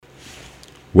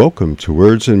Welcome to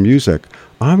Words and Music.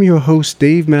 I'm your host,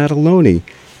 Dave Mataloni,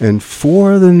 and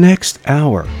for the next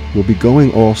hour, we'll be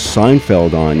going all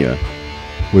Seinfeld on you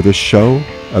with a show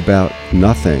about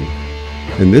nothing.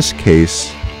 In this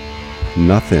case,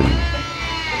 nothing.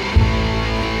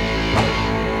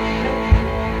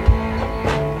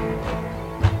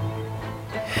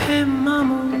 Hey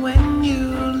mama, when you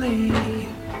leave,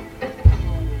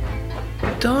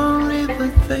 don't leave a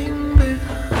thing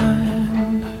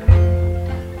behind.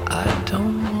 I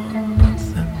don't want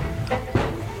nothing.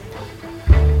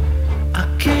 I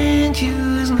can't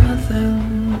use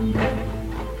nothing.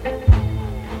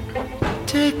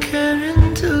 Take her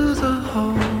into the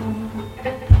hall,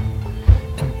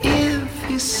 and if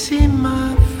you see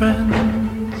my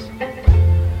friends,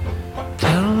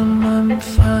 tell them I'm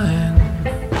fine.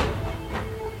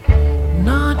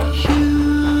 Not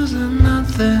using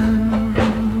nothing.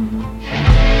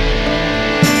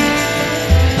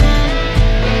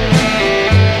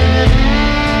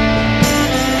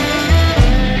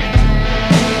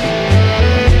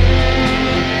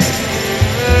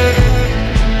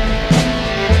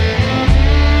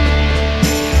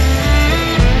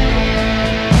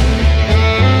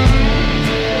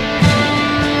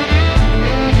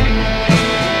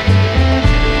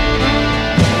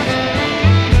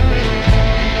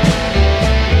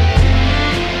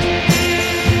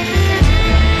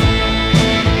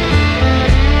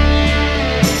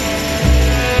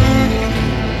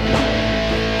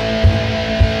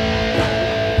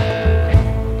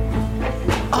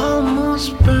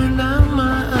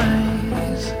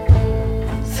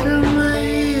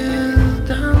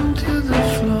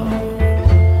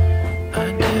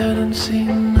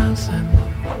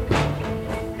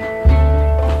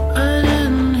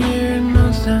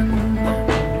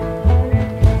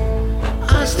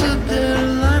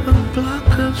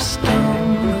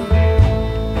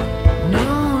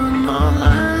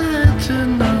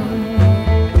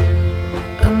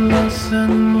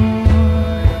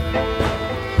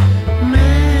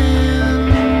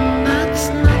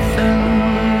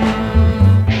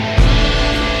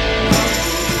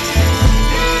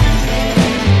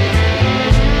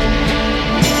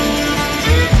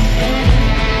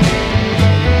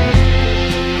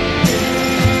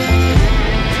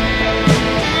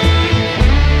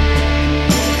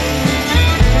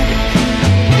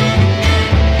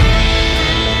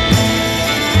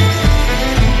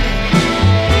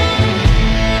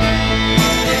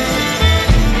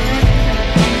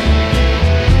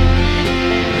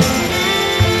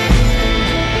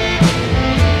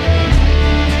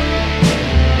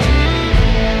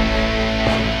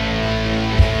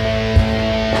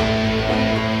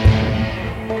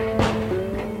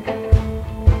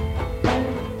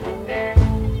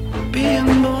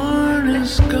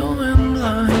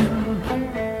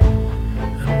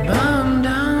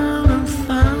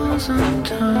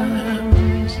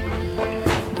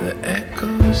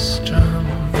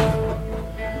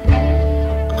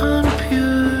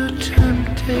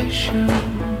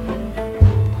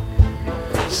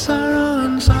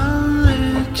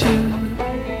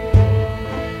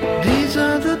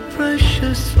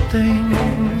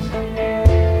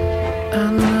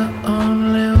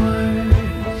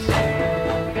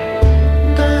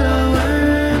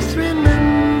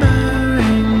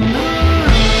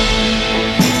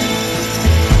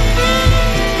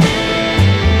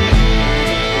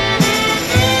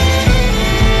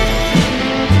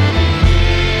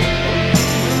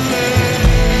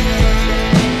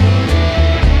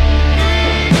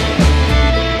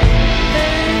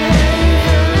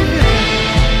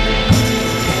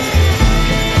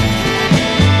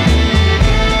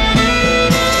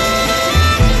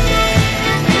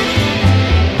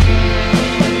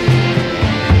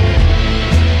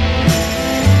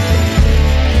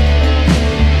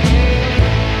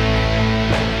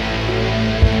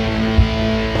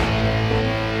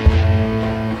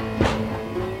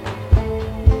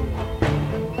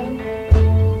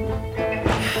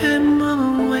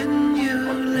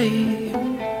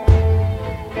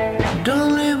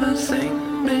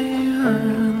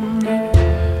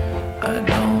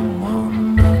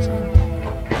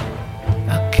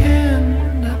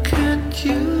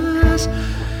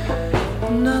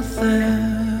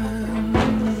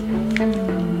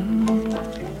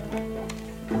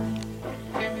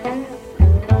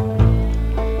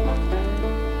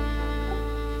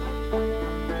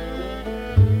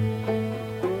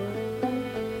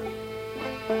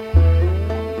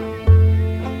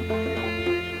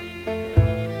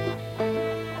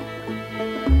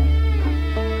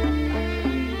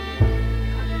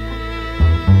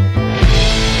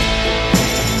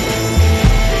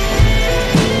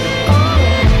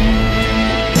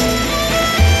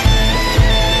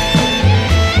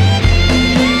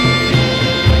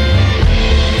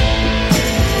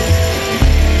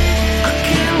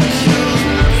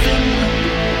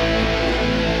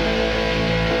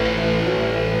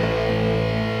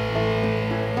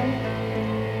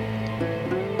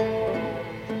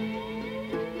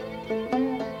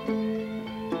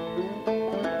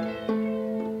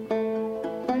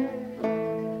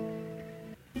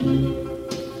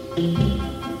 Nothing,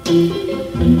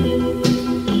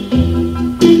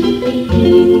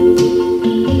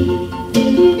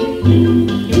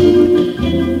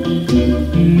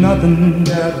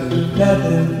 nothing,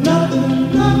 nothing,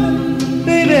 nothing, nothing,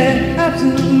 baby,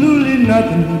 absolutely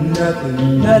nothing,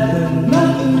 nothing, nothing,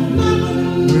 nothing,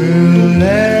 nothing will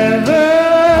ever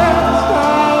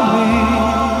stop me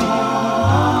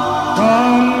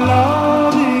from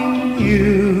loving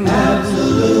you.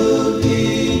 Absolutely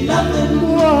nothing.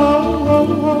 Whoa, whoa,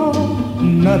 whoa.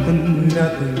 Nothing,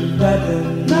 nothing,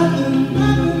 nothing, nothing,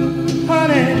 nothing.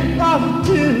 Honey,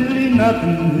 positively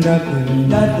nothing, nothing,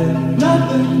 nothing,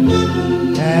 nothing,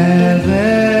 nothing has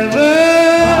ever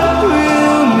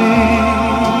thrilled me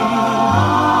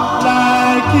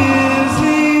like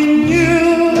kissing you,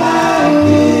 like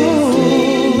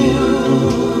kissing you.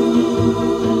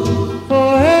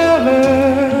 Forever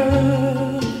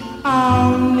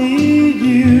I'll need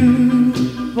you,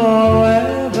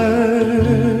 forever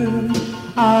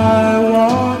I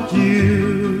want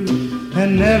you,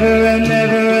 and never and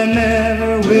never and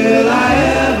never will I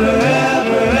ever,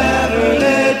 ever, ever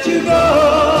let you go.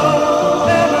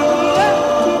 Never let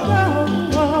you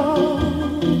go.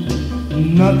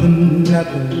 Nothing,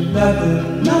 nothing,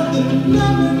 nothing, nothing,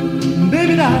 nothing.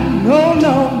 Baby, no,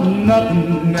 no,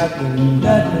 nothing, nothing,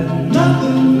 nothing,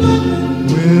 nothing, nothing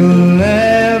will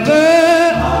ever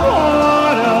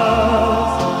part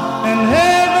us, and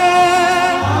heaven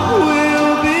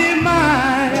will be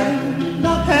mine.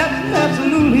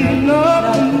 Absolutely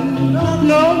nothing, no,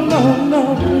 no, no, no,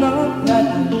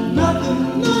 nothing, nothing, nothing,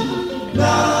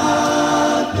 nothing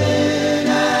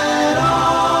at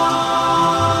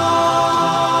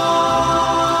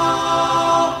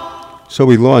all. So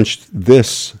we launched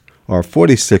this, our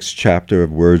 46th chapter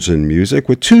of Words and Music,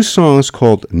 with two songs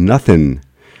called Nothin',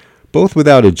 both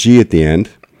without a G at the end.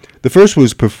 The first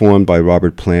was performed by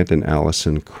Robert Plant and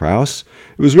Alison Krauss.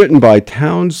 It was written by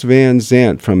Townes Van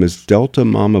Zandt from his Delta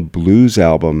Mama Blues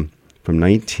album from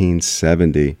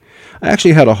 1970. I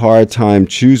actually had a hard time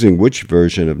choosing which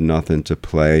version of Nothin' to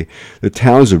play. The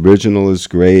Townes original is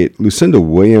great. Lucinda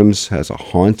Williams has a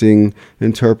haunting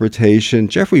interpretation.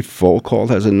 Jeffrey Folkhold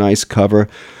has a nice cover.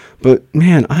 But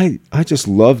man, I just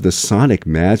love the sonic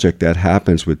magic that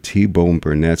happens with T-Bone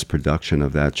Burnett's production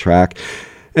of that track.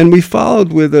 And we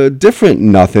followed with a different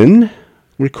Nothin',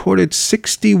 recorded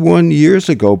 61 years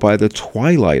ago by the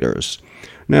Twilighters.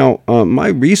 Now, my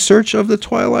research of the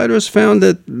Twilighters found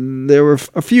that there were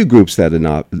a few groups that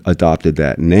adopted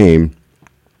that name,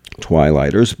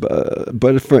 Twilighters,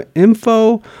 but for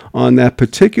info on that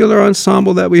particular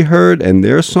ensemble that we heard and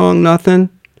their song Nothin',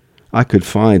 I could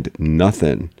find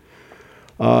nothing.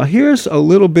 Here's a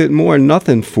little bit more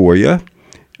Nothin' for you,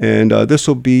 and this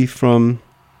will be from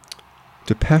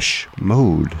Depeche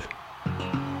Mode.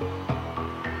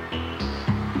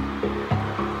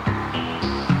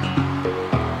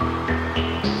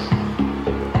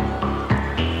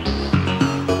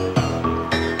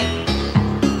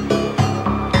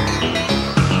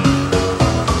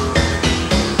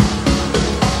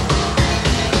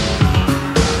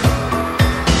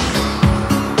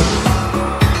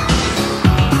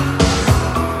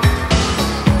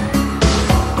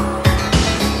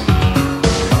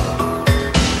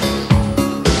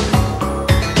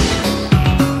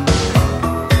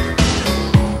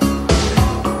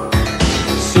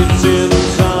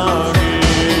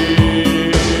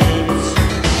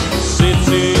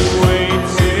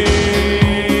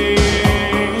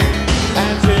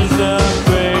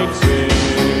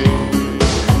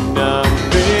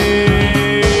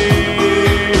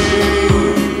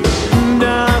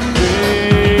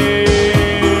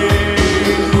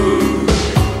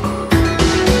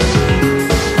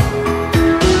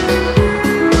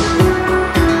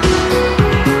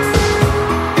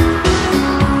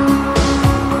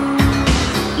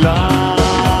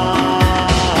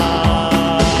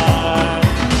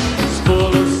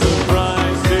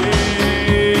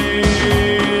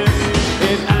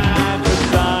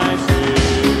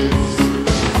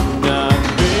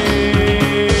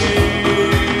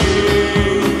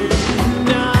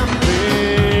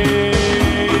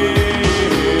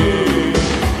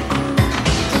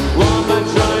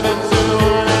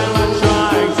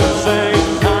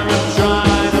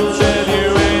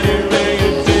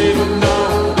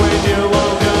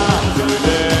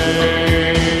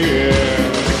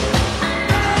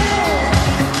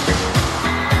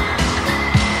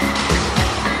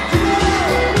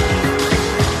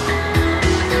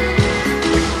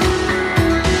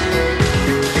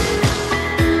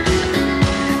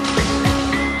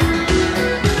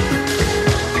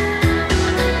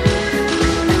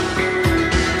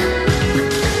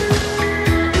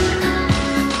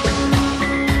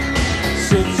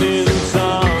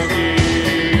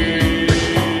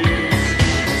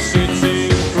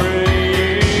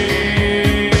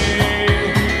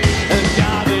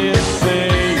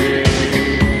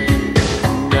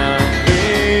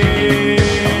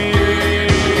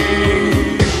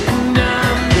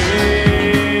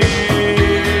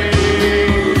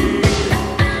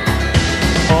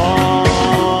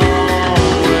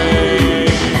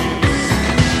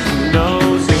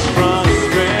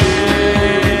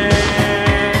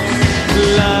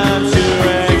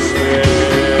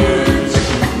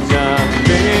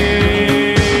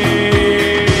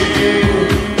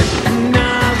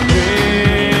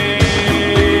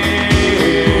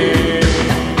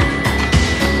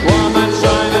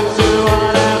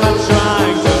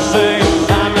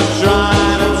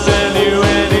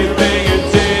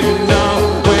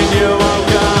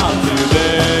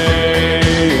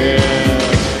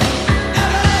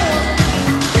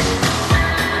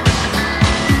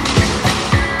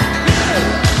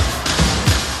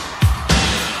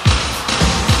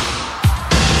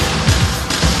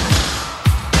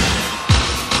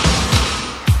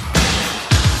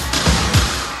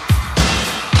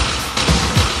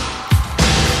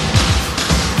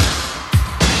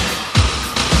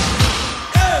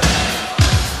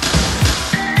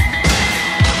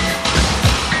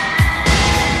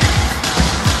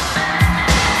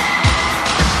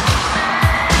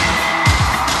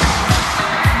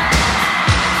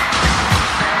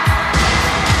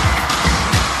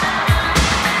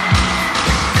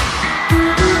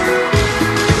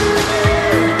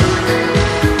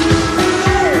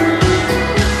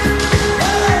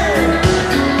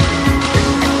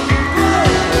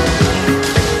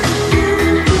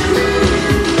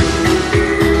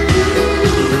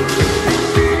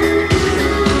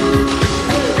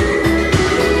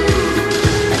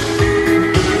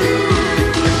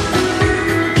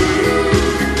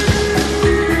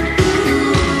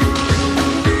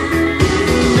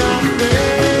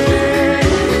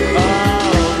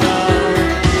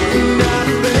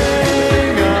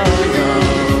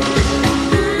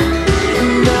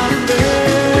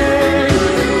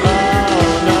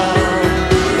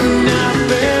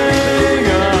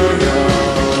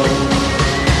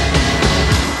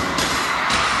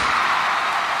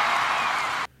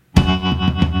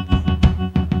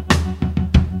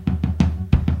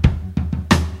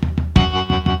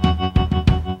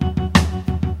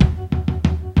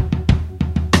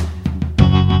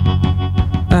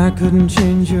 couldn't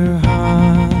change your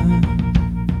heart,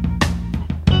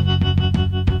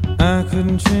 I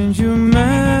couldn't change your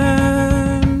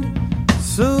mind,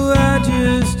 so I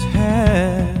just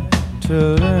had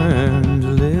to learn to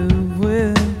live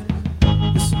with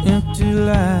this empty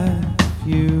life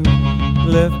you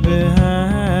left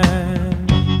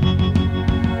behind.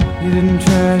 You didn't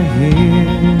try to hear,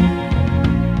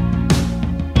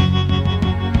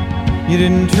 you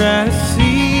didn't try to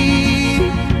see,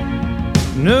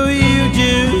 no, you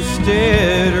just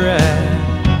stared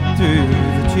right through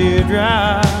the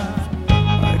teardrops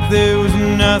like there was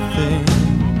nothing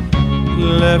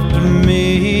left of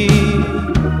me.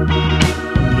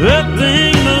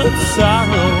 Nothing but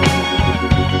sorrow,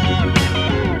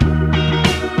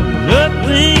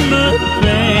 nothing but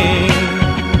pain,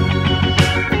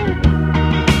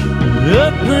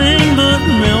 nothing but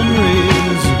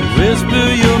memories whisper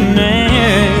your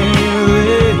name.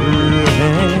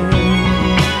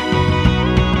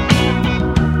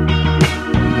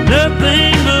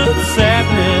 Nothing but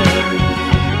sadness,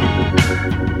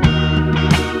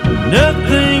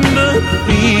 nothing but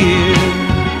fear,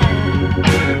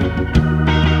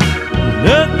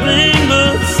 nothing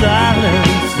but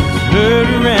silence is heard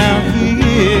around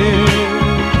here.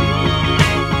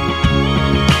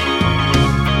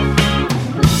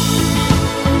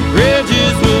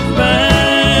 Bridges will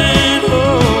burn,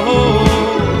 oh,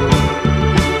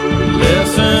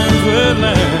 lessons were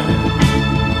learned,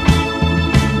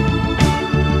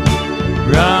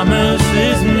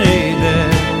 promises made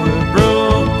that were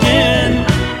broken,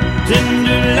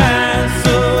 tender lies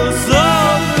so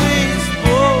softly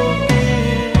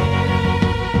spoken.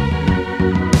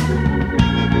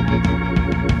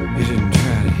 You didn't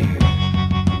try to hear,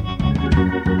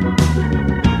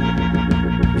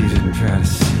 you didn't try to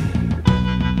see,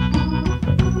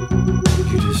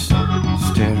 you just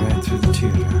stared right through the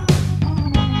teardrop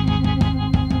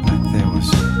like there was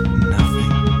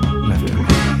nothing left of me.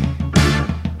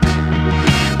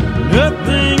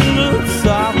 Nothing but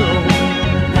sorrow,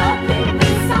 nothing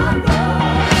but sorrow,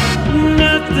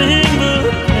 nothing but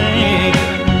pain,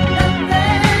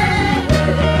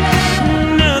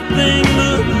 nothing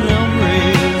but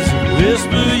memories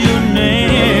whisper your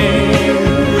name.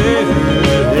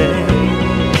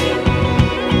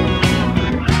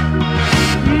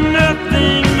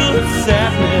 Nothing but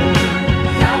sadness,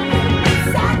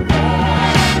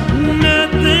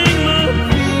 nothing but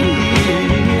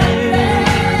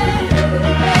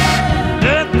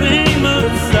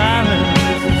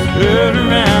heard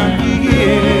around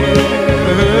here,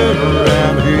 heard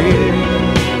around here.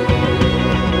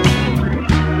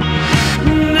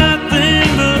 Nothing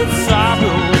but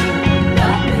sorrow,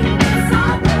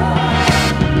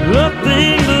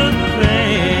 nothing but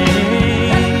pain,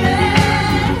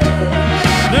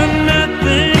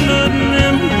 nothing but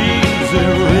memories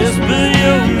that whisper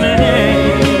your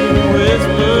name,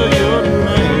 whisper your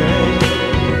name.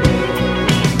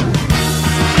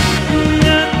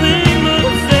 Nothing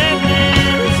but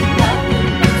sadness,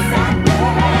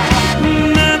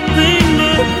 nothing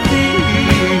but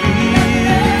fear,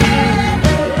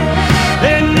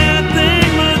 and nothing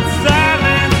but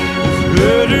silence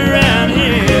heard around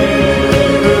here,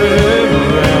 heard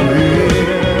around here.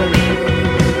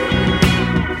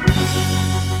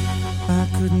 I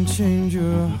couldn't change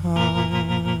your heart.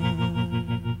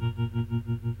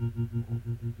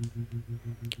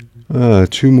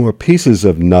 Two more pieces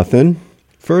of nothing.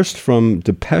 First from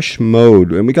Depeche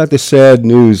Mode, and we got the sad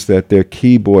news that their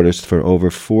keyboardist for over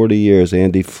 40 years,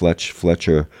 Andy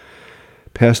Fletcher,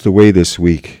 passed away this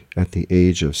week at the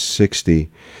age of 60.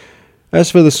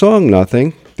 As for the song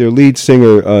Nothing, their lead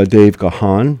singer, Dave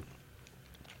Gahan,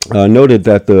 noted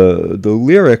that the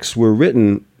lyrics were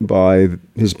written by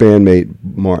his bandmate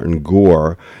Martin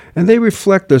Gore, and they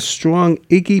reflect a strong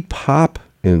Iggy Pop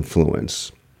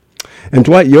influence. And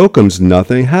Dwight Yoakam's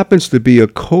Nothing happens to be a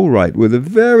co-write with a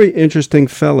very interesting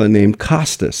fella named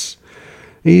Costas.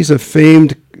 He's a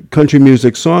famed country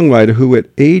music songwriter who at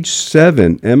age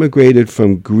 7 emigrated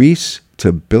from Greece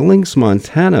to Billings,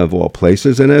 Montana, of all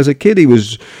places. And as a kid, he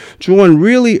was drawn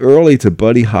really early to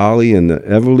Buddy Holly and the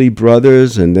Everly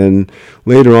Brothers, and then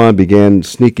later on began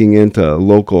sneaking into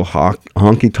local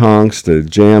honky-tonks to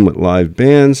jam with live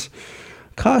bands.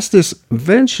 Costas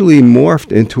eventually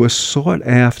morphed into a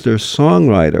sought-after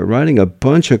songwriter, writing a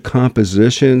bunch of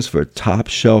compositions for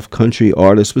top-shelf country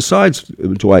artists besides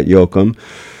Dwight Yoakam,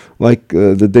 like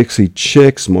the Dixie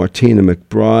Chicks, Martina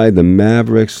McBride, the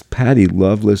Mavericks, Patti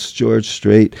Loveless, George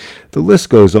Strait. The list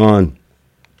goes on.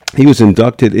 He was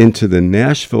inducted into the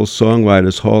Nashville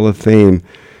Songwriters Hall of Fame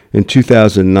in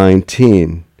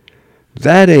 2019.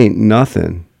 That ain't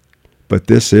nothing, but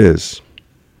this is.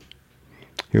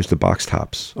 Here's the Box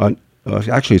Tops.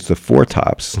 Actually, it's the Four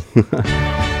Tops.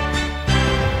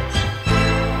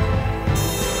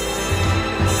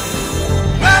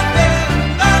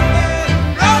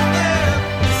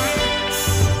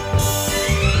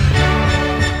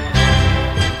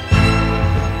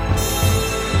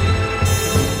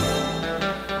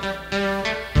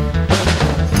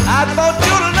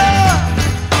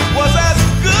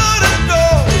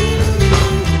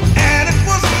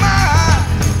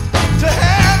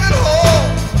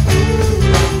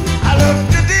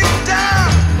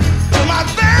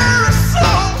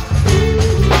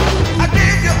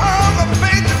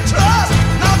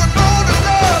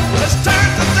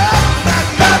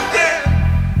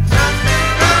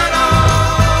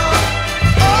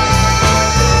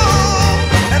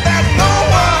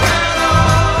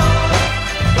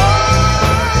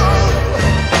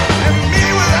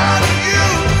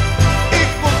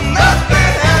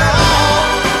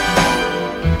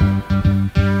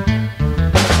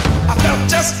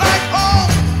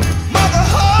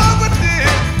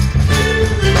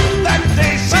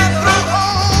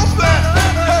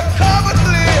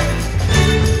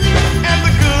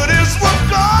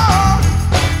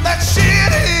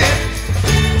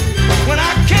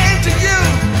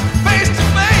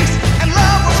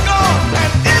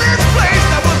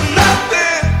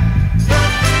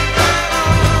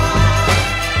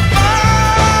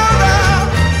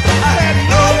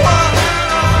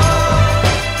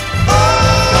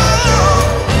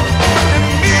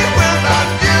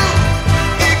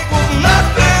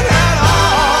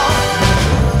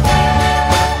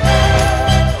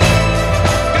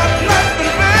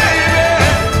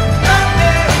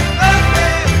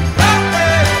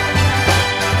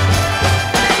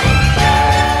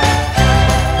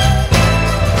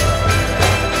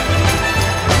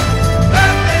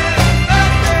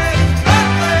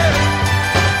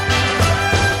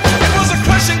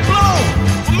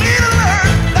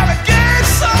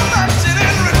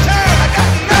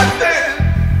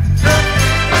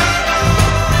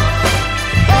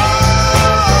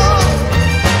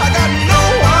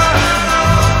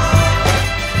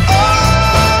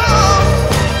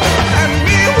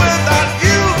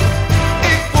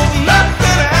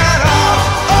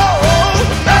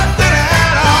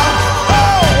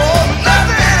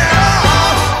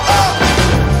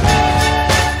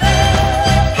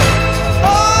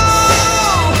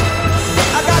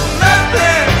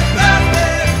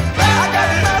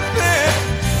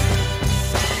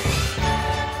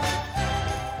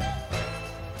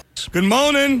 Good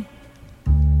morning.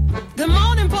 Good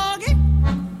morning, Porgy.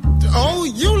 Oh,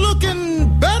 you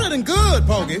looking better than good,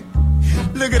 Porgy.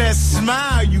 Look at that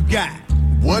smile you got.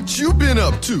 What you been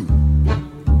up to?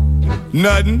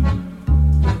 Nothing.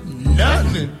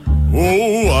 Nothing.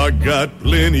 Oh, I got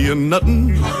plenty of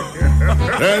nothing.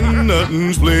 And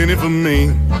nothing's plenty for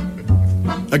me.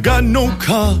 I got no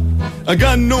car, I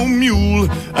got no mule,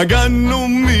 I got no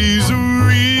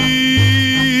misery.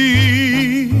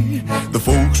 The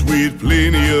folks with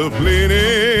plenty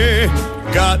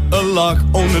got a lock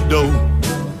on the door.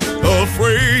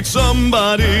 Afraid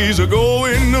somebody's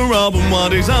going to rob them while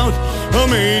they's out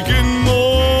making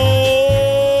more.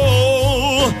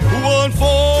 What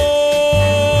for?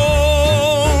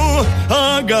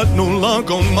 I got no lock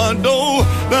on my door,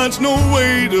 that's no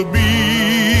way to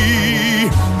be.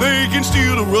 They can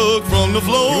steal the rug from the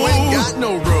floor. You ain't got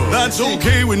no rug. That's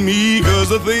okay with me, cause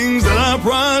the things that I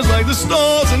prize, like the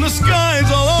stars and the skies,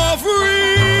 all are free.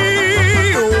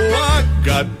 Oh, I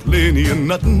got plenty of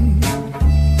nothing,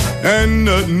 and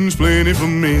nothing's plenty for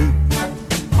me.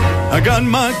 I got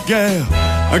my gal,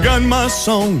 I got my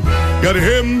song, got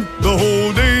him the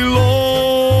whole day long.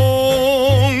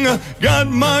 Got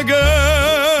my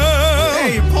girl.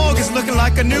 Hey, Porgy's looking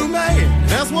like a new man.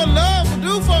 That's what love will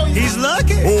do for you. He's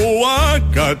lucky. Oh, I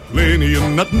got plenty of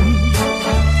nothing,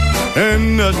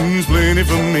 and nothing's plenty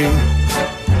for me.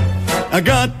 I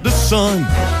got the sun,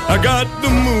 I got the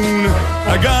moon,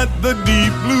 I got the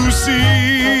deep blue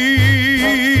sea.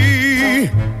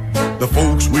 The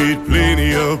folks with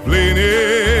plenty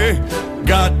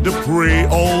got to pray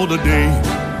all the day.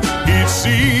 It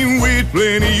seems with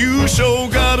plenty you sure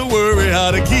gotta worry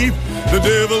how to keep the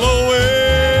devil away.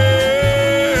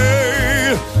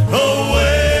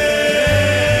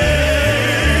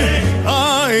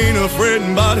 I ain't afraid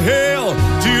about hell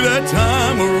till that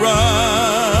time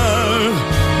arrives.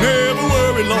 Never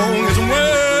worry long as I'm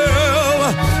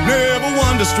well. Never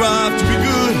one to strive to be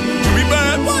good, to be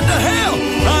bad. What the hell?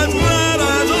 I'm glad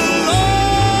I'm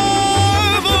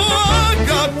alive. Oh, I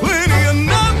got plenty of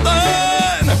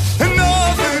nothing, and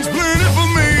nothing's plenty for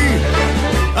me.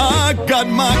 I got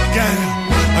my gal,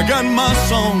 I got my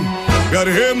song, got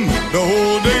him the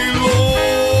whole day long.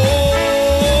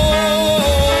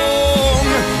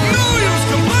 No use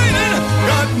complaining,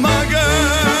 got my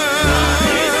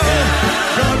guy,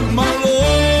 got my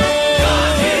Lord,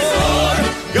 got his Lord,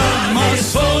 got my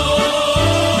soul.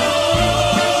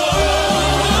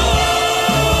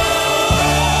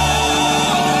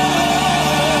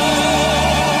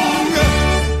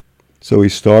 So we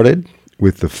started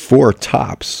with the Four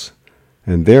Tops,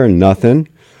 and They're Nothing,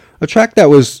 a track that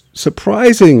was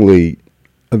surprisingly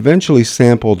eventually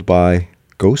sampled by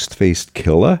Ghostface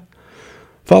Killah,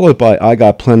 followed by I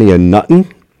Got Plenty of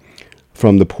Nuttin'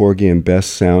 from the Porgy and Bess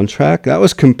soundtrack. That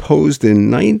was composed in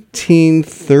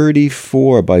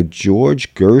 1934 by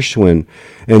George Gershwin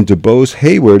and DuBose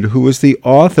Hayward, who was the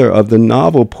author of the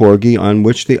novel Porgy, on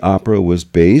which the opera was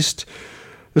based.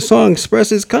 The song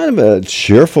expresses kind of a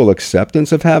cheerful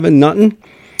acceptance of having nothing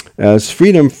as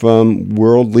freedom from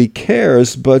worldly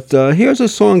cares, but here's a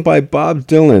song by Bob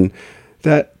Dylan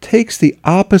that takes the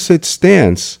opposite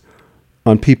stance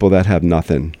on people that have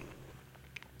nothing.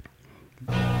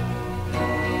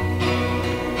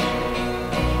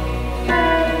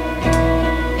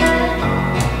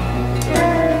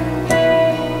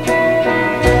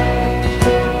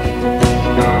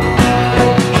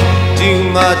 Too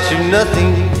much of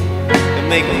nothing to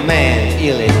make a man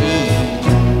ill at ease.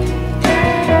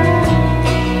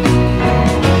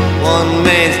 One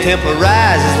man's temper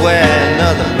rises where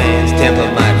another man's temper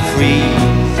might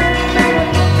freeze.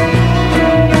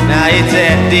 Now it's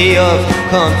that day of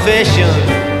confession,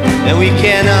 and we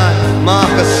cannot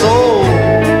mock a soul.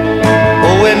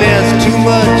 Or when there's too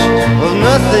much of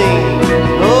nothing,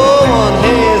 no one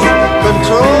has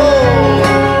control.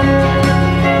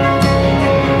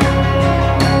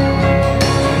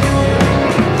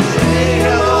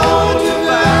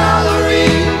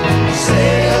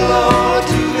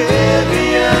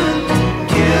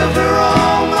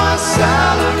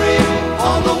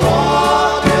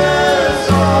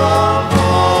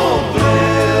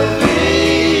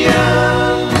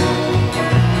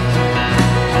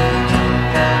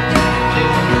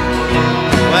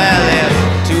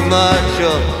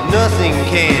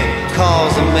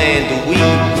 Cause a man to weep.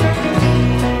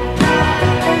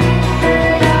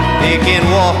 He can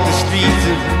walk the streets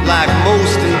like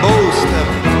most and boast of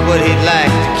what he'd like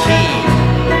to keep.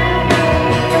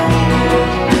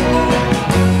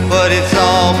 But it's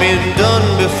all been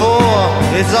done before,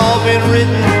 it's all been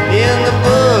written in the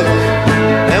book.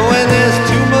 And when there's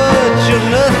too much of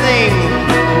nothing,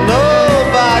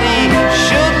 nobody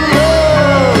should look.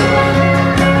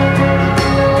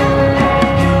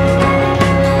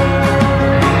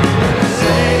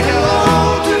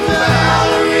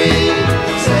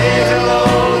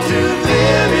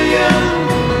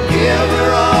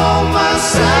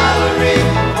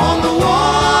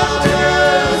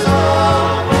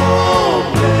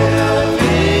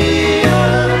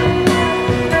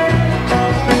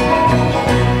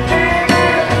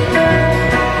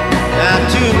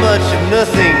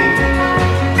 Nothing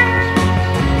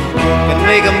can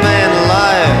make a man a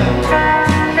liar.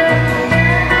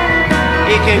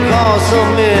 It can cause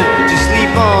some men to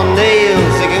sleep on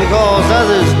nails. It can cause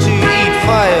others to eat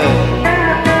fire.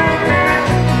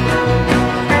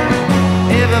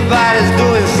 Everybody's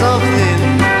doing something.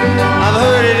 I've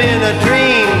heard it in a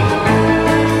dream.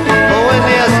 But when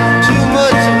there's too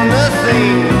much of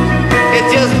nothing, it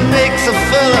just makes a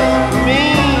fella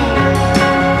mean.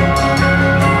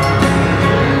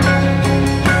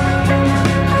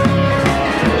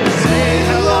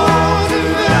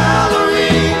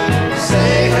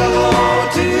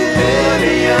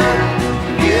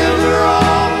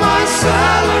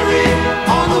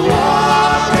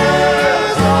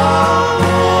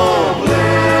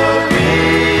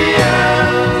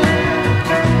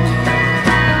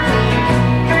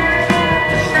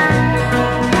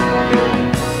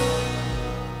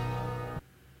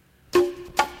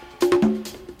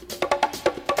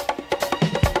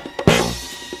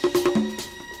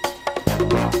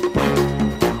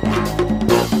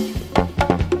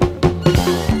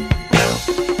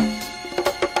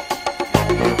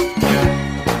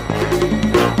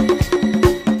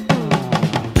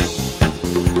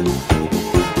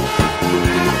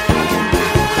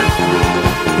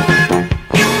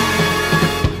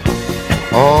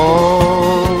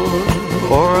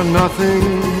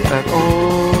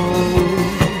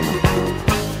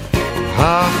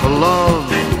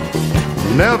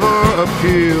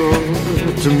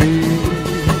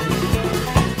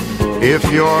 If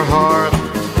your heart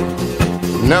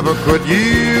never could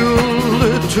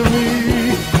yield to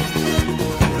me,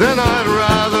 then I'd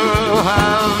rather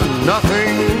have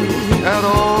nothing at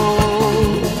all.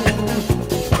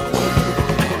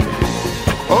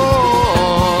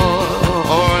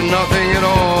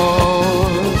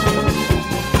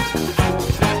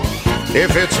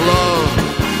 If it's love,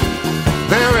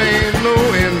 there ain't no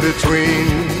in between.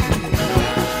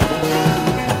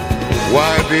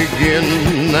 Why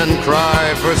begin and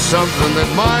cry for something that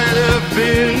might have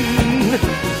been?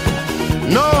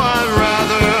 No, I'd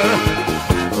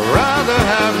rather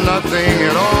have nothing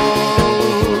at all.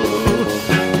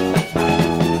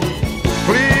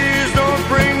 Please don't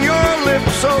bring your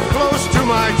lips so close to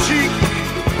my cheek.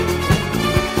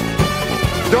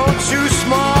 Don't you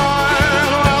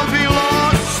smile, I'll be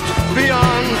lost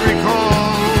beyond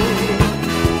recall.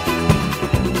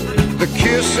 The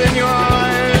kiss in your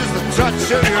eyes, the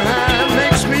touch of your hand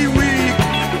makes me weak.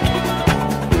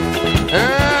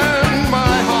 And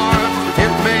my heart,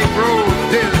 it may grow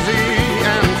dizzy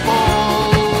and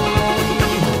fall.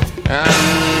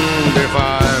 And if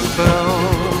I fell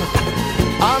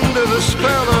under the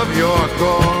spell of your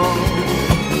call,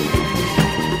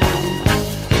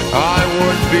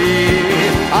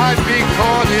 I'd be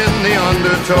caught in the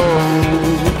undertow.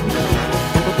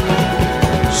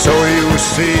 So you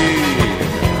see,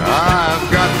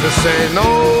 I've got to say no,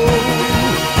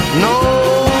 no,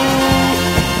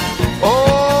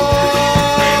 all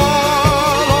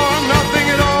or nothing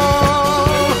at all,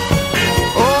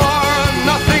 or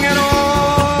nothing at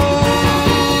all,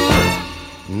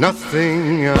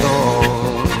 nothing at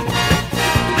all.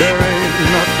 There ain't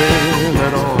nothing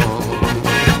at all.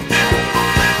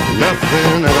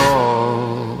 Nothing at all.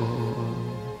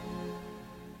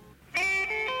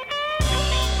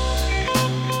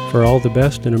 For all the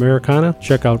best in Americana,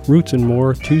 check out Roots and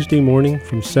More Tuesday morning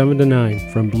from 7 to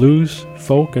 9. From blues,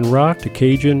 folk, and rock to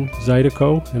Cajun,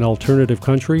 Zydeco, and alternative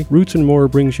country, Roots and More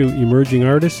brings you emerging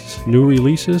artists, new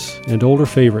releases, and older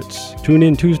favorites. Tune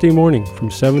in Tuesday morning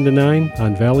from 7 to 9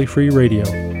 on Valley Free Radio.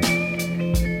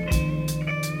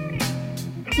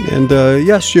 And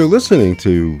yes, you're listening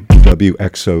to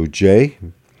WXOJ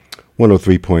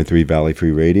 103.3 Valley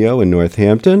Free Radio in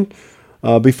Northampton.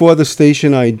 Before the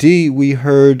station ID, we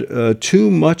heard Too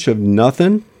Much of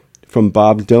Nothing from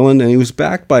Bob Dylan, and he was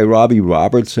backed by Robbie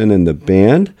Robertson and the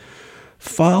band,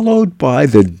 followed by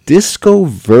the disco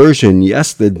version,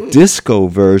 yes, the disco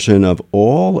version of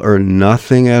All or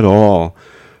Nothing at All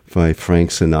by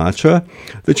Frank Sinatra.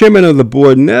 The chairman of the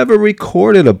board never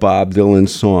recorded a Bob Dylan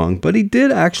song, but he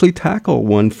did actually tackle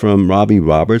one from Robbie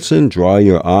Robertson, Dry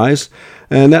Your Eyes,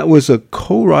 and that was a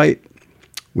co-write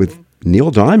with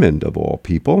Neil Diamond, of all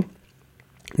people.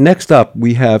 Next up,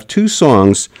 we have two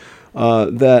songs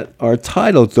that are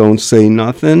titled Don't Say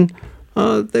Nothing,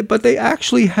 but they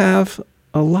actually have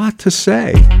a lot to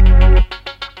say.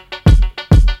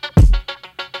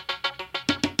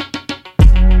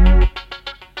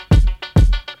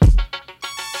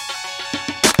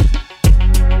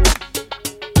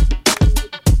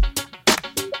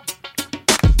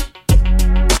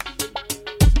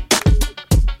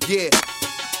 Yeah,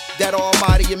 that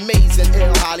almighty amazing,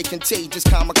 ill, highly contagious,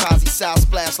 kamikaze sound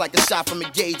splash like a shot from a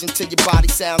gauge until your body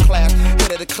sound clash.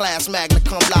 Hit of the class, magna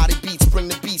cum laude beats, bring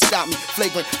the beast out me,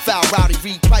 flagrant, foul, rowdy,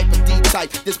 read pipe, a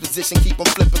D-type disposition, keep them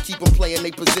flipping, keep them playing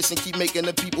they position, keep making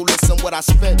the people listen what I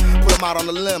spin, put them out on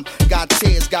the limb, got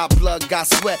tears, got blood, got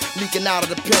sweat, leaking out of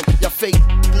the pen, your fake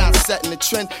not setting the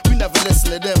trend, we never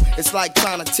listen to them, it's like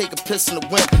trying to take a piss in the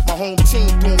wind, my home team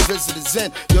doing visitors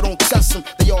in, you don't test them,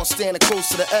 they all standing close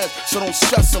to the edge, so don't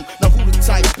stress them, now who the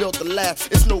type built the lab,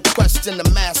 it's no question the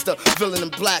master, villain in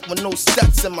black with no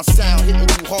steps in my sound, hitting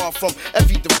you hard from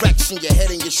every direction, your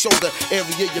head and your shoulder area,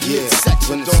 your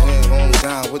midsection, when it's hand on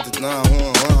down with the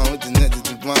 911, with the niggas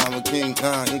to blind, with King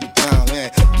Khan, nigga down, man,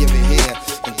 give it here,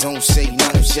 and don't say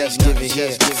nothing, just give it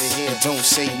here, and don't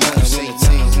say nothing, when the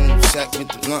team, check with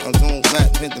the blunt, don't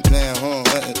rap with the plan,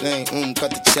 let the thing,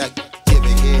 cut the check, give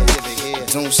it here,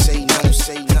 don't say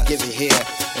nothing, give it here,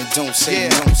 and don't say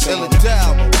nothing, say nothing.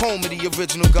 Home of the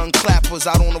original gun clappers,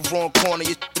 out on the wrong corner,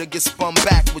 your shit'll get spun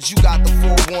backwards, you got the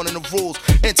forewarning, the rules,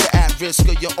 enter at risk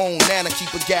of your own, Nana,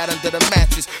 keep a gat under the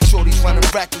mattress, shorty's running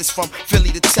reckless from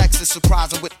Philly to Texas,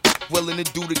 surprising what willing to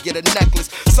do to get a necklace,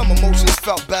 some emotions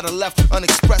felt better left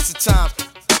unexpressed at times,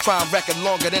 crime record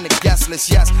longer than a guest list.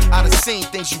 Yes, I done seen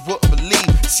things you wouldn't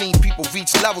believe. Seen people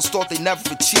reach levels thought they never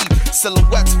achieved.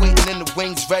 Silhouettes waiting in the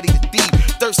wings, ready to thieve.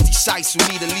 Thirsty shites who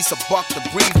need at least a buck to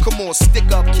breathe. Come on,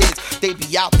 stick up kids, they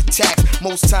be out the tax.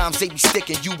 Most times they be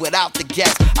sticking you without the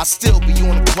gas. I still be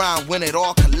on the grind when it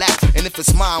all collapse. And if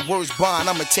it's mine, words bond,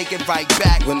 I'ma take it right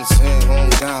back. When it's hand on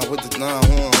down with the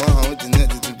 911, with the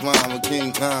niggas to blind, with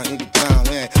King Khan, nigga down,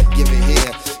 man, give it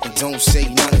here, and don't say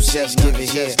nothing, just give it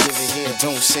here, and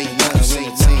don't say nothing,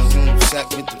 when the team, check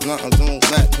with the blunt, don't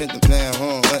rap with the plan,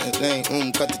 let the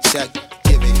thing, cut the check,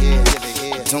 give it here,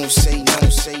 don't say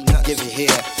nothing, give it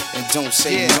here, and don't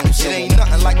say yeah, no. It ain't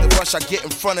nothing like the rush I get in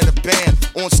front of the band.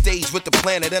 On stage with the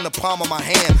planet in the palm of my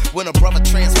hand. When a brother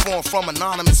transformed from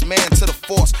anonymous man to the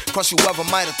force, crush whoever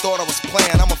might have thought I was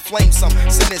playing. I'ma flame some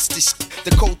sinister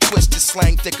the cold twisted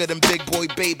slang thicker than big boy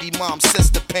baby mom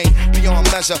sister pain. Beyond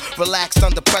measure, relaxed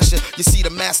under pressure. You see the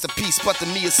masterpiece, but to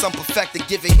me it's some perfected.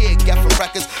 Give it here, Geffen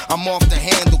Records. I'm off the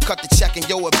handle, cut the check and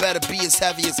yo, it better be as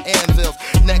heavy as anvils.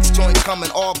 Next joint coming,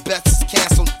 all bets is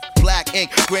canceled. Black ink,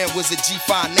 Grand Wizard G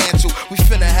Financial. We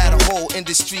finna had a whole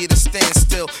industry at a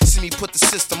standstill. See me put the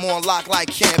system on lock like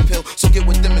Campill. So get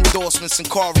with them endorsements and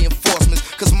car reinforcements,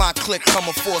 cause my clique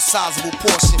coming for a sizable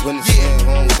portion. When the yeah,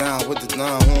 home down with the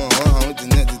 911, with the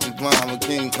niggas the blind, with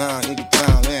King Kong, nigga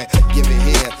down, man. Give it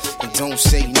here, and don't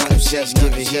say nothing, just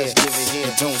give it here,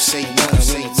 and don't say nothing.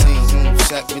 Say team,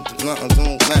 sack with the blunt,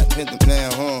 don't back with the man,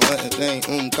 let it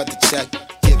thing, cut the check.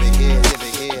 Give it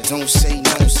here, don't say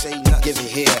nothing, give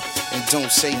it here, and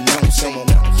don't say nothing, say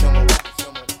nothing.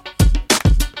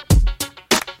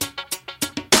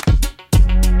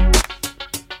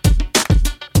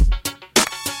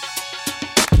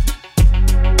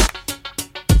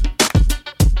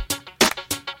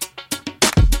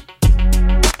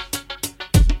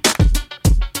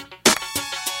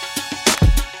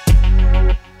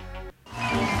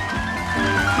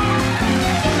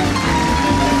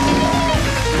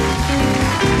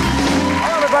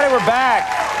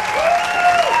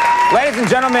 Ladies and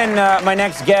gentlemen, my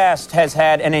next guest has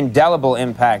had an indelible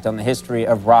impact on the history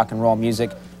of rock and roll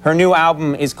music. Her new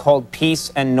album is called Peace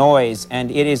and Noise,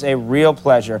 and it is a real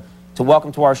pleasure to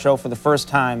welcome to our show for the first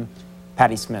time,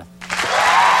 Patti Smith.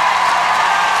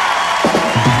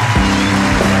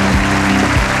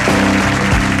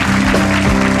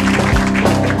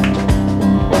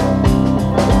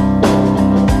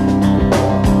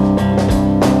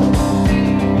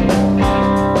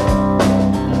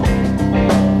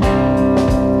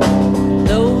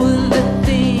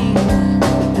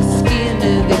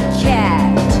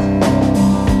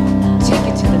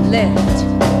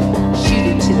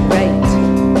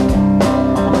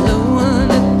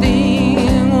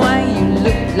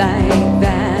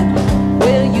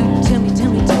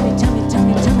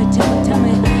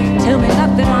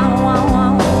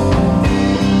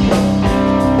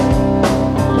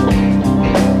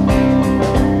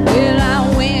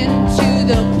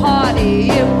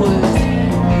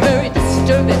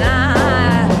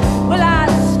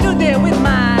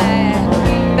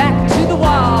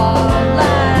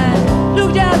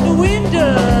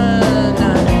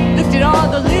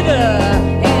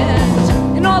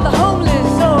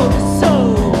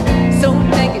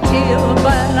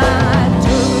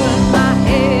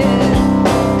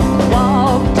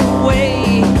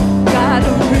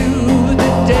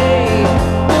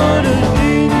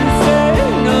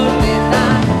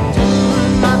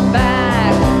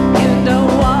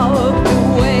 Wall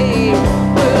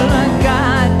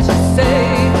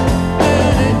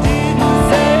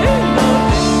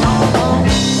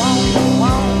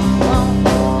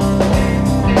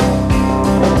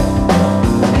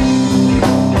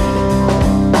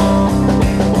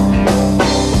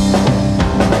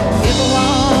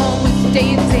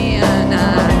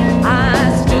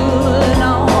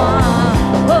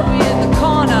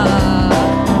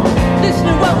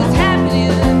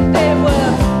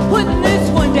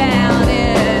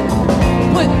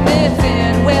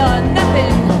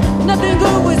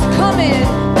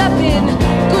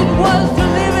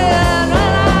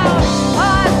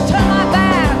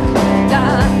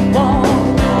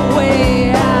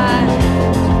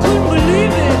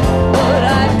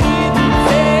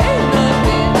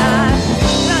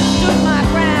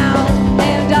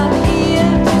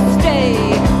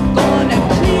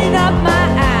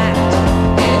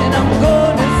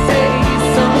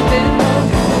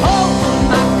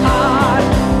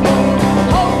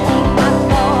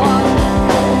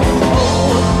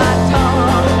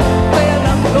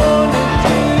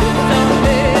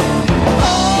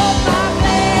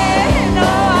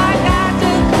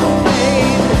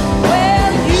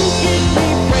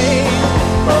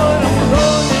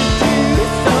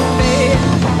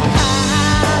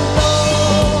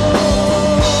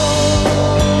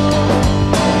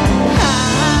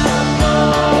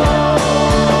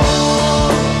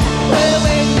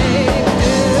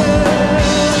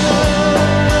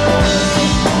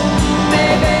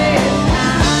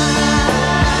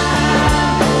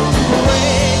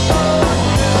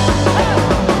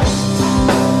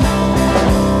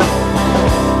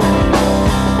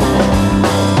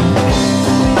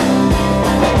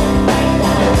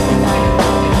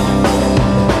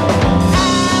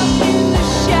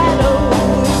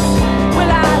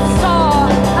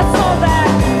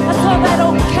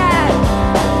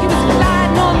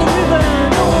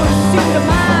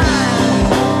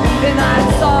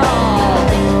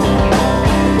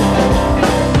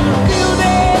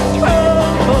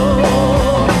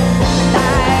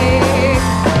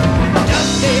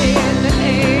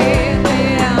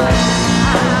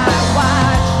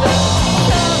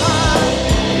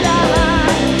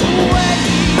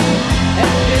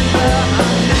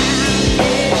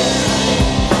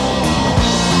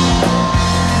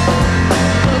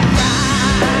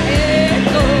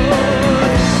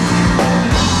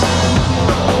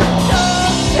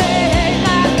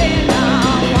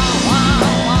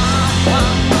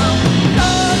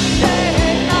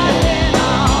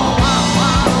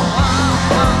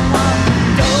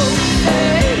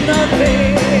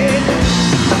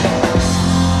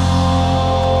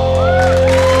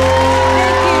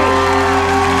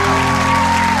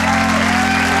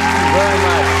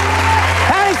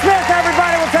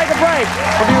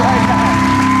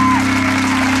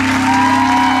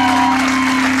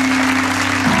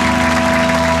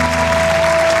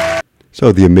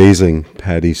So the amazing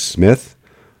Patti Smith,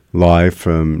 live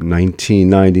from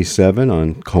 1997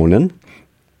 on Conan,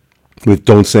 with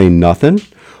Don't Say Nothing,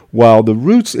 while the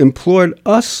Roots implored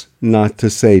us not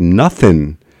to say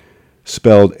nothing,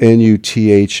 spelled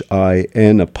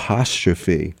N-U-T-H-I-N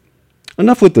apostrophe.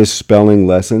 Enough with the spelling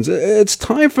lessons. It's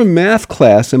time for math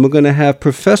class, and we're going to have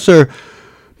Professor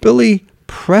Billy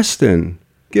Preston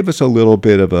give us a little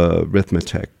bit of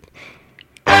arithmetic.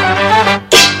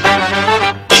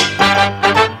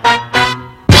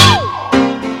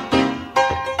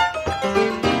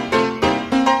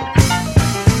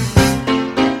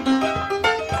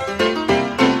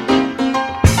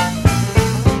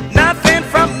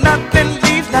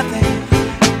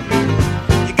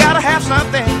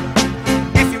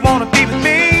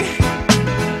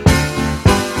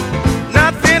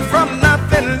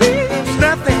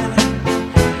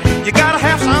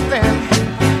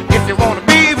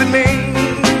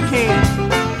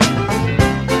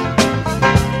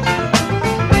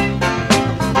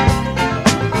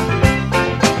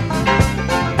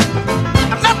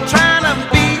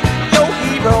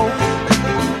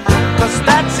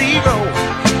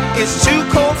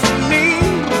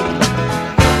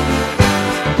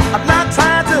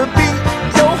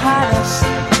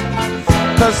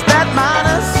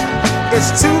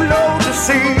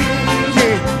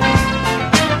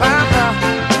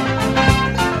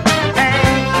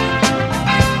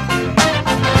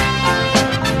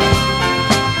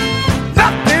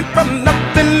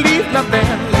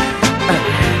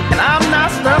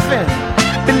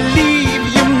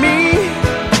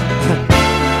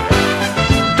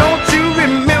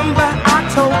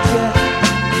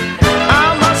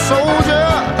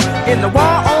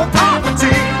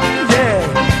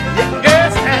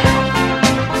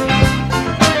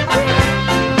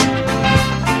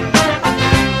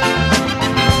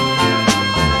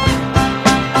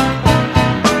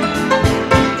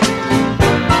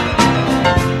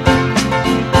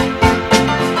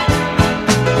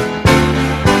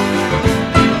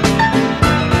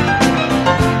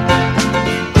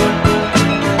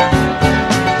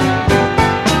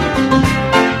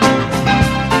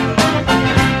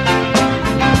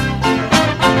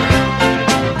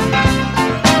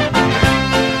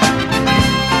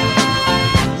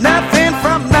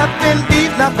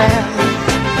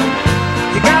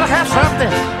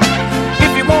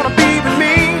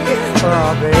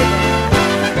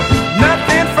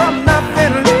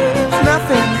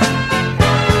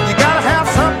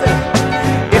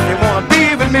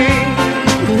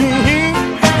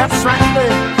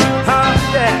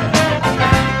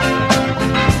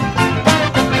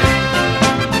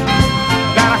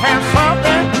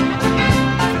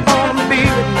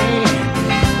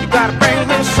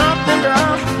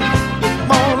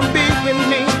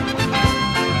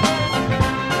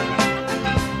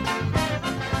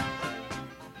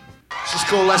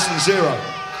 Lesson zero.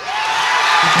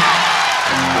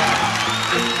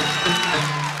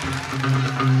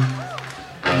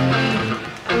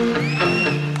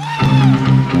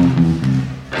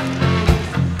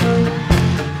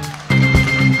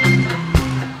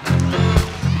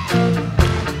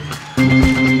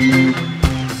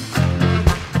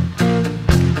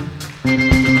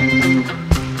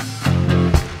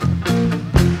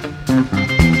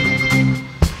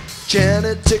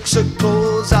 Janet takes her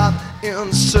clothes off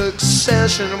in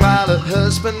succession while her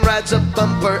husband rides a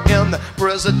bumper in the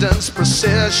president's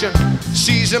procession.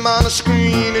 Sees him on the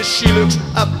screen as she looks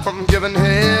up from giving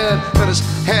head, and has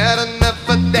had enough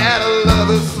of that. A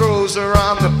lover throws her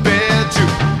on the bed to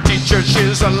teach her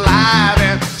she's alive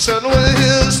and suddenly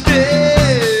is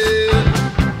dead.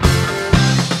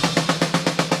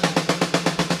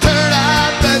 Turn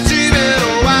out the TV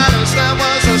while the snap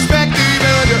was suspected,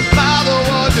 and your father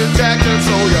was detected,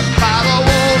 so your father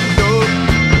won't know.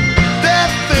 They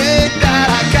think that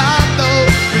I got no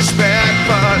respect,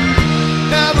 but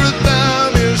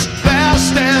everything is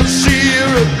fast and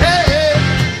serious. Hey,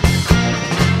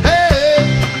 hey,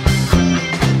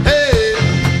 hey.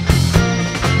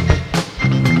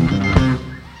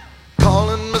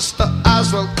 Calling Mr.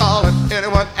 Oswald, calling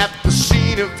anyone at the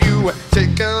scene of you.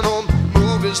 Taking home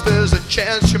movies, there's a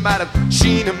chance you might have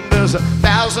seen him. There's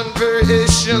 1,000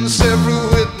 variations, every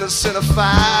witness in a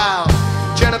file.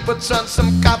 Janet puts on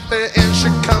some coffee and she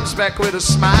comes back with a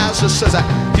smile. She says, I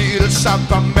hear that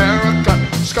South America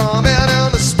is coming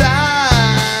in the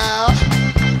style.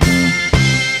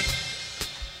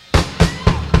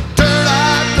 Turn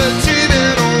out the TV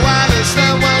and wireless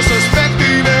and well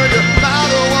suspected, and your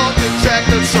father won't detect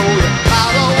it, so your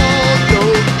father won't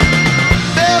know.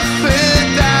 They think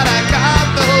that I got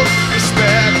no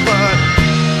respect, but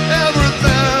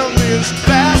everything is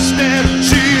fast and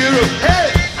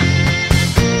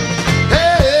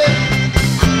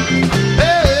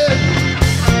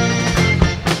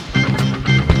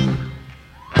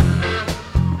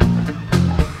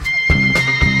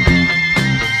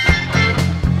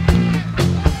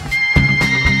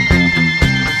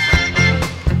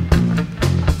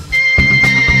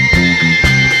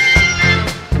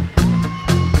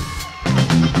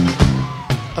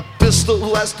pistol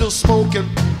was still smoking,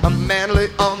 a manly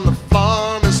on the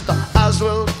farm. Mr.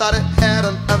 Oswald thought he had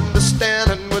an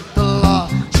understanding with the law.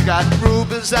 She got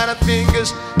rubies on her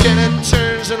fingers, getting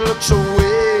turns and looks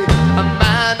away. A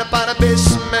mind upon a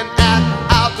basement at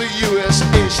out the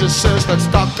USA. She says, let's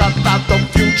talk about the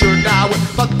future now,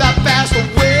 but that passed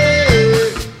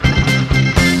away.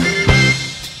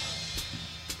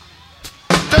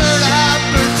 Turn out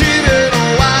the TV, no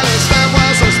wireless, that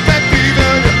was suspected.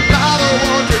 Now the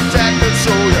one detected,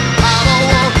 so you either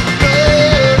won't know.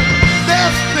 They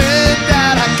think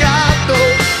that I got no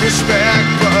respect,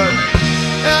 but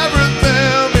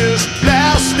everything is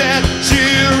less than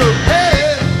zero.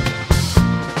 Hey,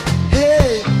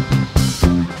 hey,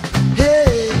 hey,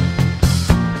 hey,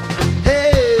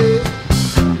 hey,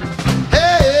 hey,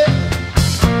 hey, hey,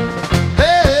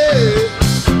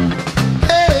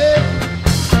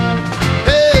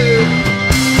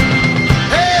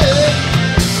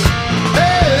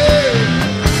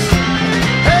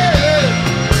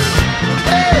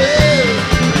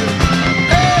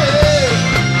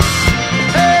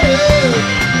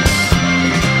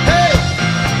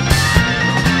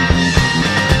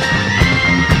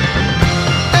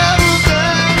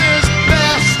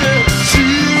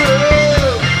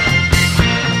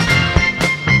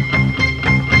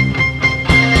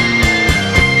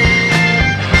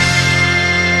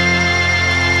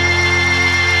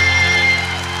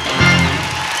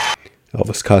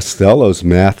 Elvis Costello's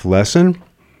math lesson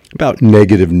about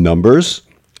negative numbers,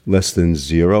 less than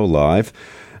zero, live.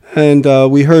 And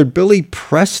we heard Billy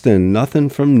Preston, Nothing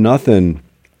from Nothing.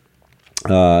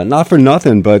 Not for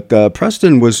nothing, but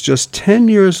Preston was just 10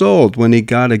 years old when he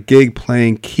got a gig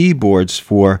playing keyboards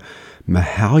for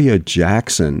Mahalia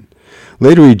Jackson.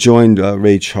 Later he joined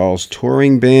Ray Charles'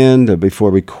 touring band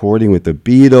before recording with the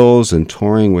Beatles and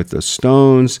touring with the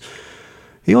Stones.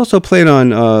 He also played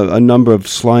on a number of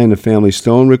Sly and the Family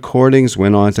Stone recordings,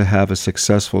 went on to have a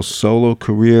successful solo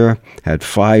career, had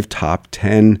 5 top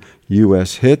 10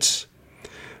 U.S. hits.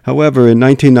 However, in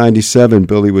 1997,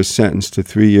 Billy was sentenced to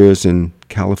 3 years in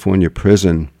California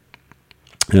prison.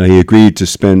 He agreed to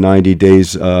spend 90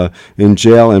 days in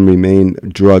jail and remain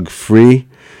drug-free.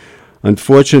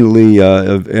 Unfortunately,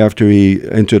 after he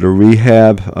entered a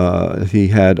rehab, he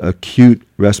had acute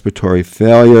respiratory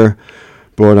failure,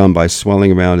 brought on by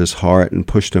swelling around his heart, and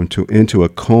pushed him into a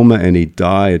coma, and he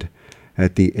died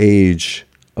at the age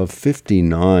of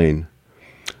 59.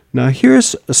 Now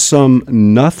here's some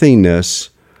nothingness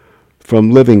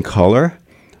from Living Colour.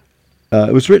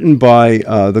 It was written by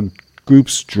the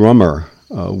group's drummer,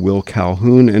 Will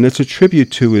Calhoun, and it's a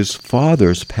tribute to his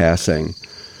father's passing.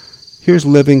 Here's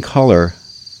Living Colour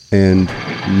and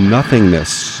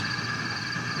Nothingness.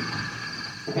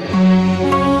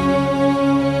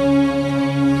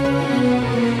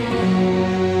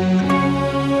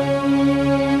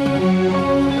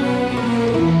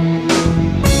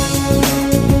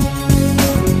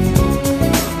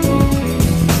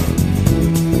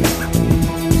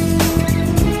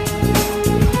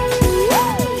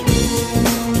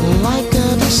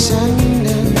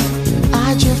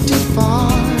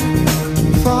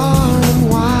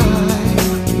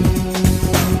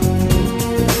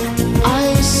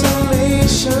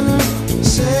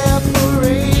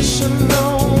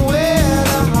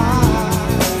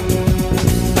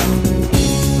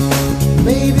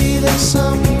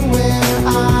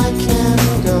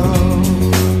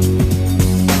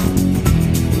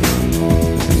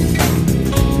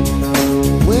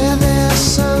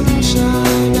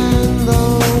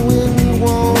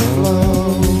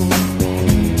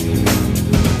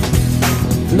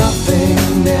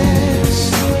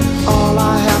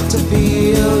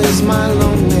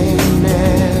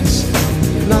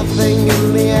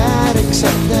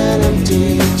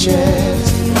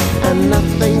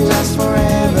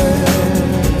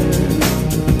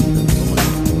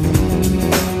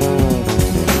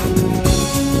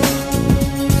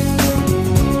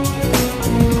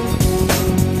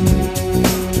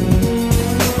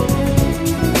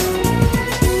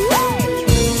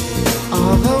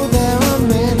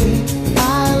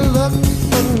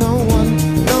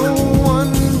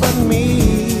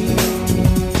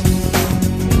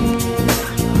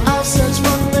 I've searched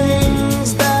for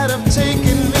things that have taken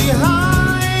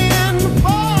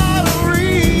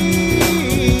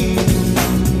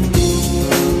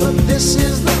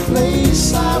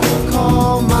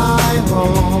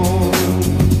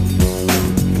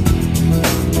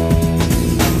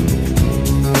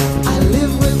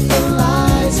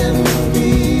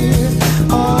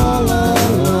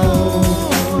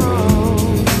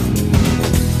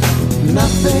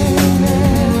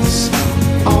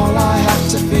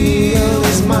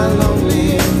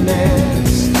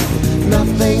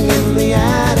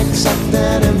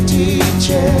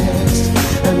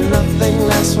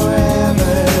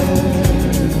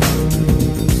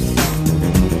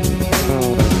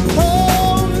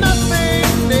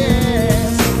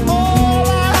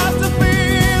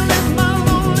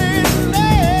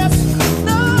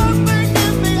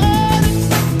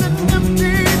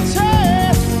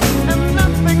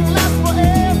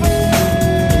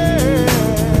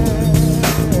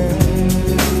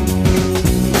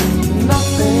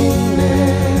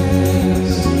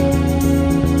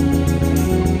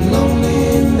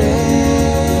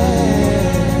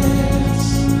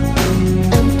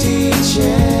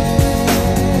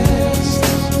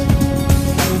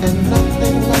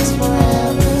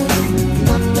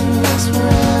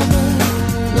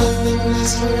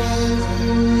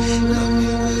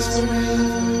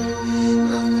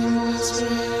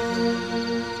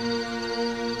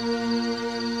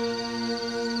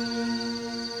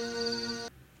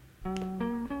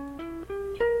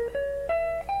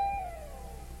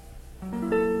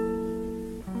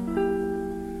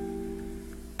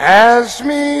Ask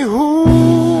me who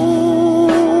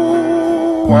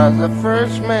was the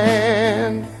first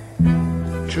man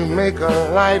to make a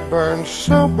light burn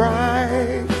so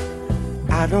bright.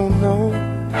 I don't know.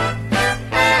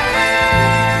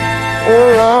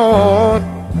 Oh Lord,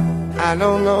 I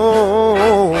don't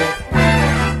know.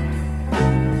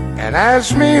 And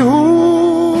ask me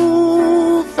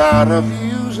who thought of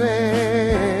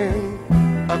using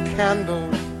a candle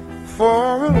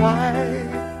for a light.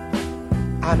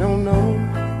 I don't know.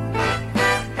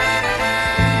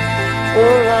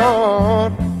 Oh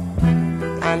Lord,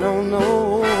 I don't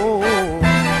know.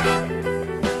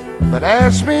 But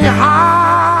ask me,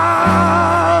 how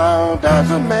does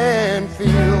a man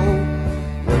feel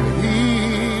when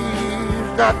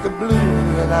he's got the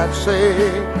blues? And I'd say,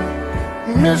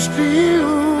 Mr.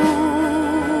 You,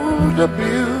 the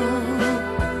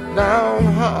blues,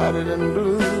 downhearted and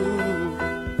blue.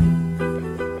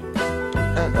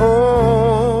 And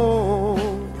oh,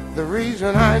 the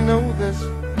reason I know this,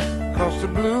 'cause the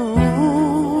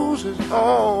blues is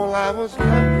all I was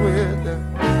left with.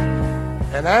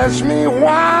 And ask me,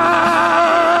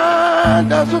 why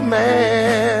does a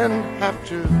man have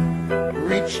to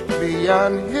reach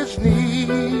beyond his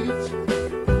needs?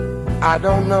 I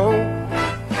don't know.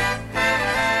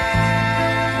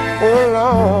 Oh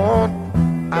Lord,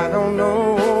 I don't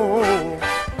know.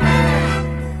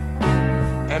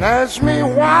 And ask me,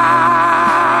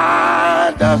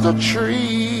 why does a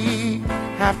tree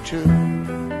have to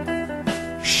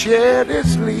shed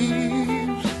its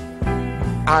leaves?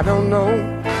 I don't know.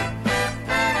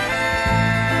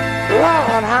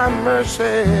 Lord, have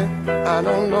mercy, I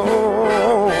don't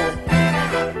know.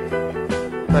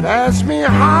 But ask me,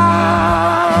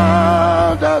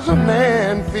 how does a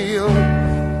man feel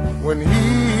when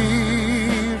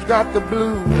he's got the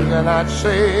blues? And I'd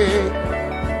say,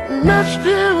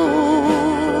 Mr.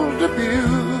 the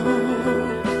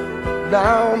blues,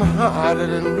 downhearted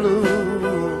and blue.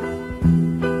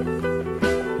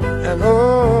 And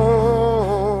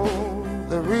oh,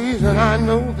 the reason I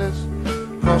know this,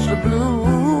 'cause the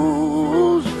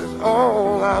blues is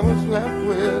all I was left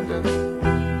with.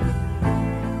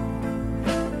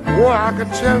 Oh, I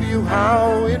could tell you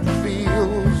how it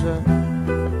feels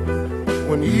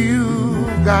when you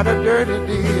got a dirty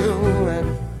deal, and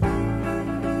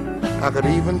I could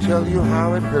even tell you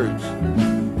how it hurts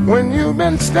when you've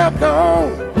been stepped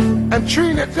on and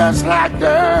treated just like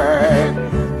dirt.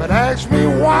 But ask me,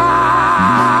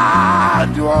 why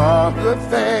do all good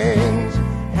things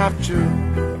have to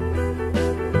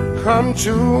come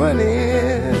to an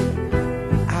end?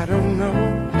 I don't know.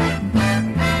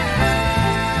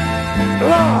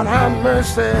 Lord, have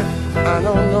mercy, I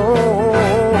don't know.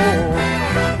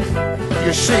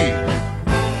 You see,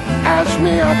 ask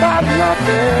me about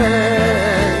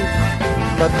nothing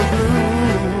but the blues.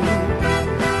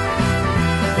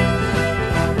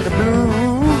 The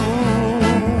blues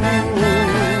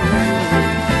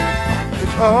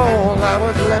is all I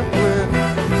was left with.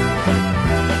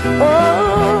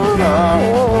 Oh, no,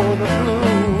 the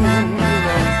blues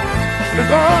is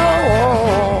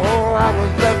all I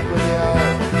was left with, y'all.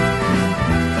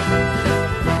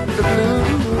 The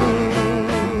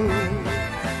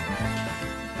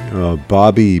blues.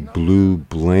 Bobby Blue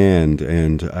Bland,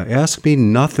 and Ask Me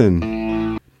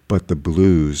Nothing But the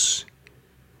Blues.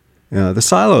 The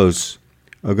Silos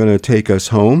are going to take us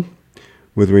home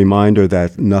with a reminder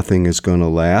that nothing is going to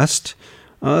last.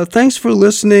 Thanks for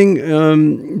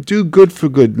listening. Do good for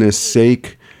goodness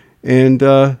sake, and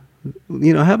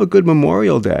have a good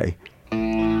Memorial Day.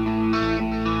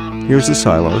 Here's the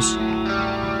Silos.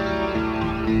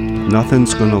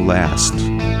 Nothing's going to last.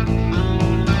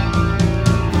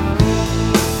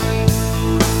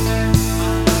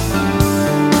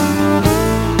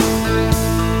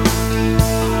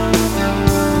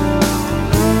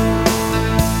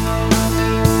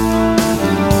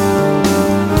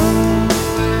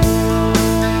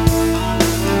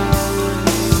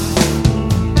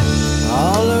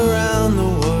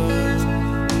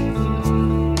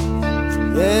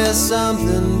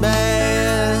 Something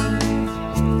bad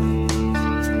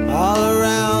all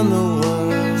around the world.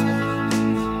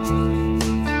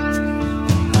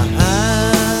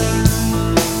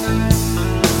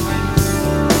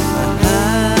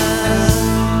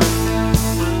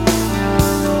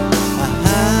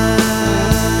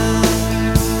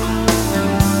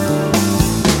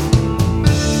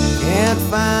 Can't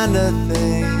find a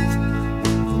thing,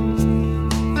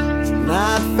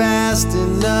 not fast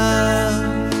enough.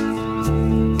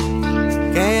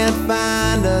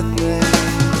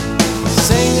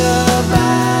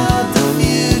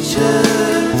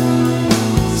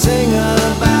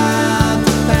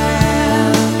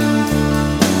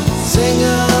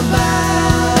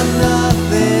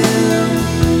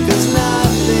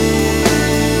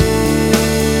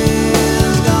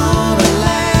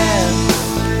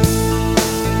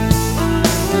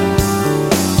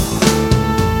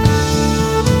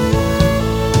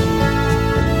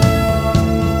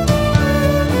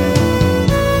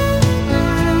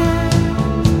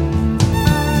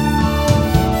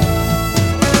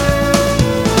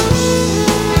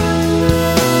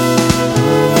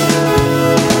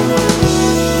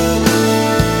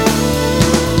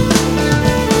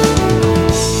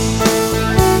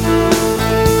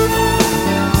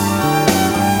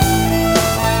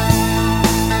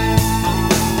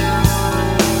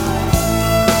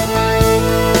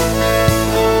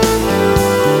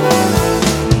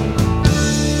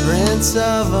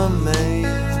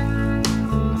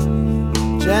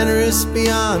 bliss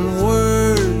beyond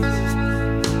words,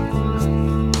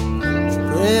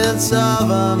 Prince of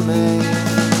a man.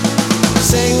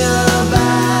 Sing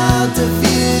about